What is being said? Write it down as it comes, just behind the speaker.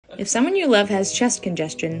If someone you love has chest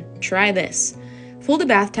congestion, try this. Fold a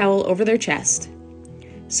bath towel over their chest.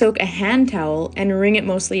 Soak a hand towel and wring it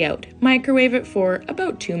mostly out. Microwave it for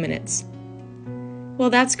about 2 minutes.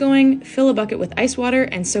 While that's going, fill a bucket with ice water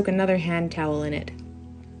and soak another hand towel in it.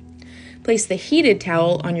 Place the heated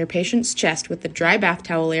towel on your patient's chest with the dry bath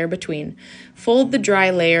towel layer between. Fold the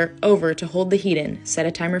dry layer over to hold the heat in. Set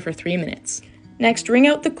a timer for 3 minutes. Next, wring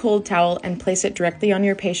out the cold towel and place it directly on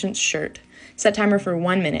your patient's shirt. Set timer for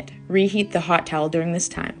 1 minute. Reheat the hot towel during this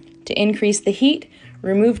time. To increase the heat,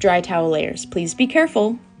 remove dry towel layers. Please be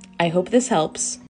careful. I hope this helps.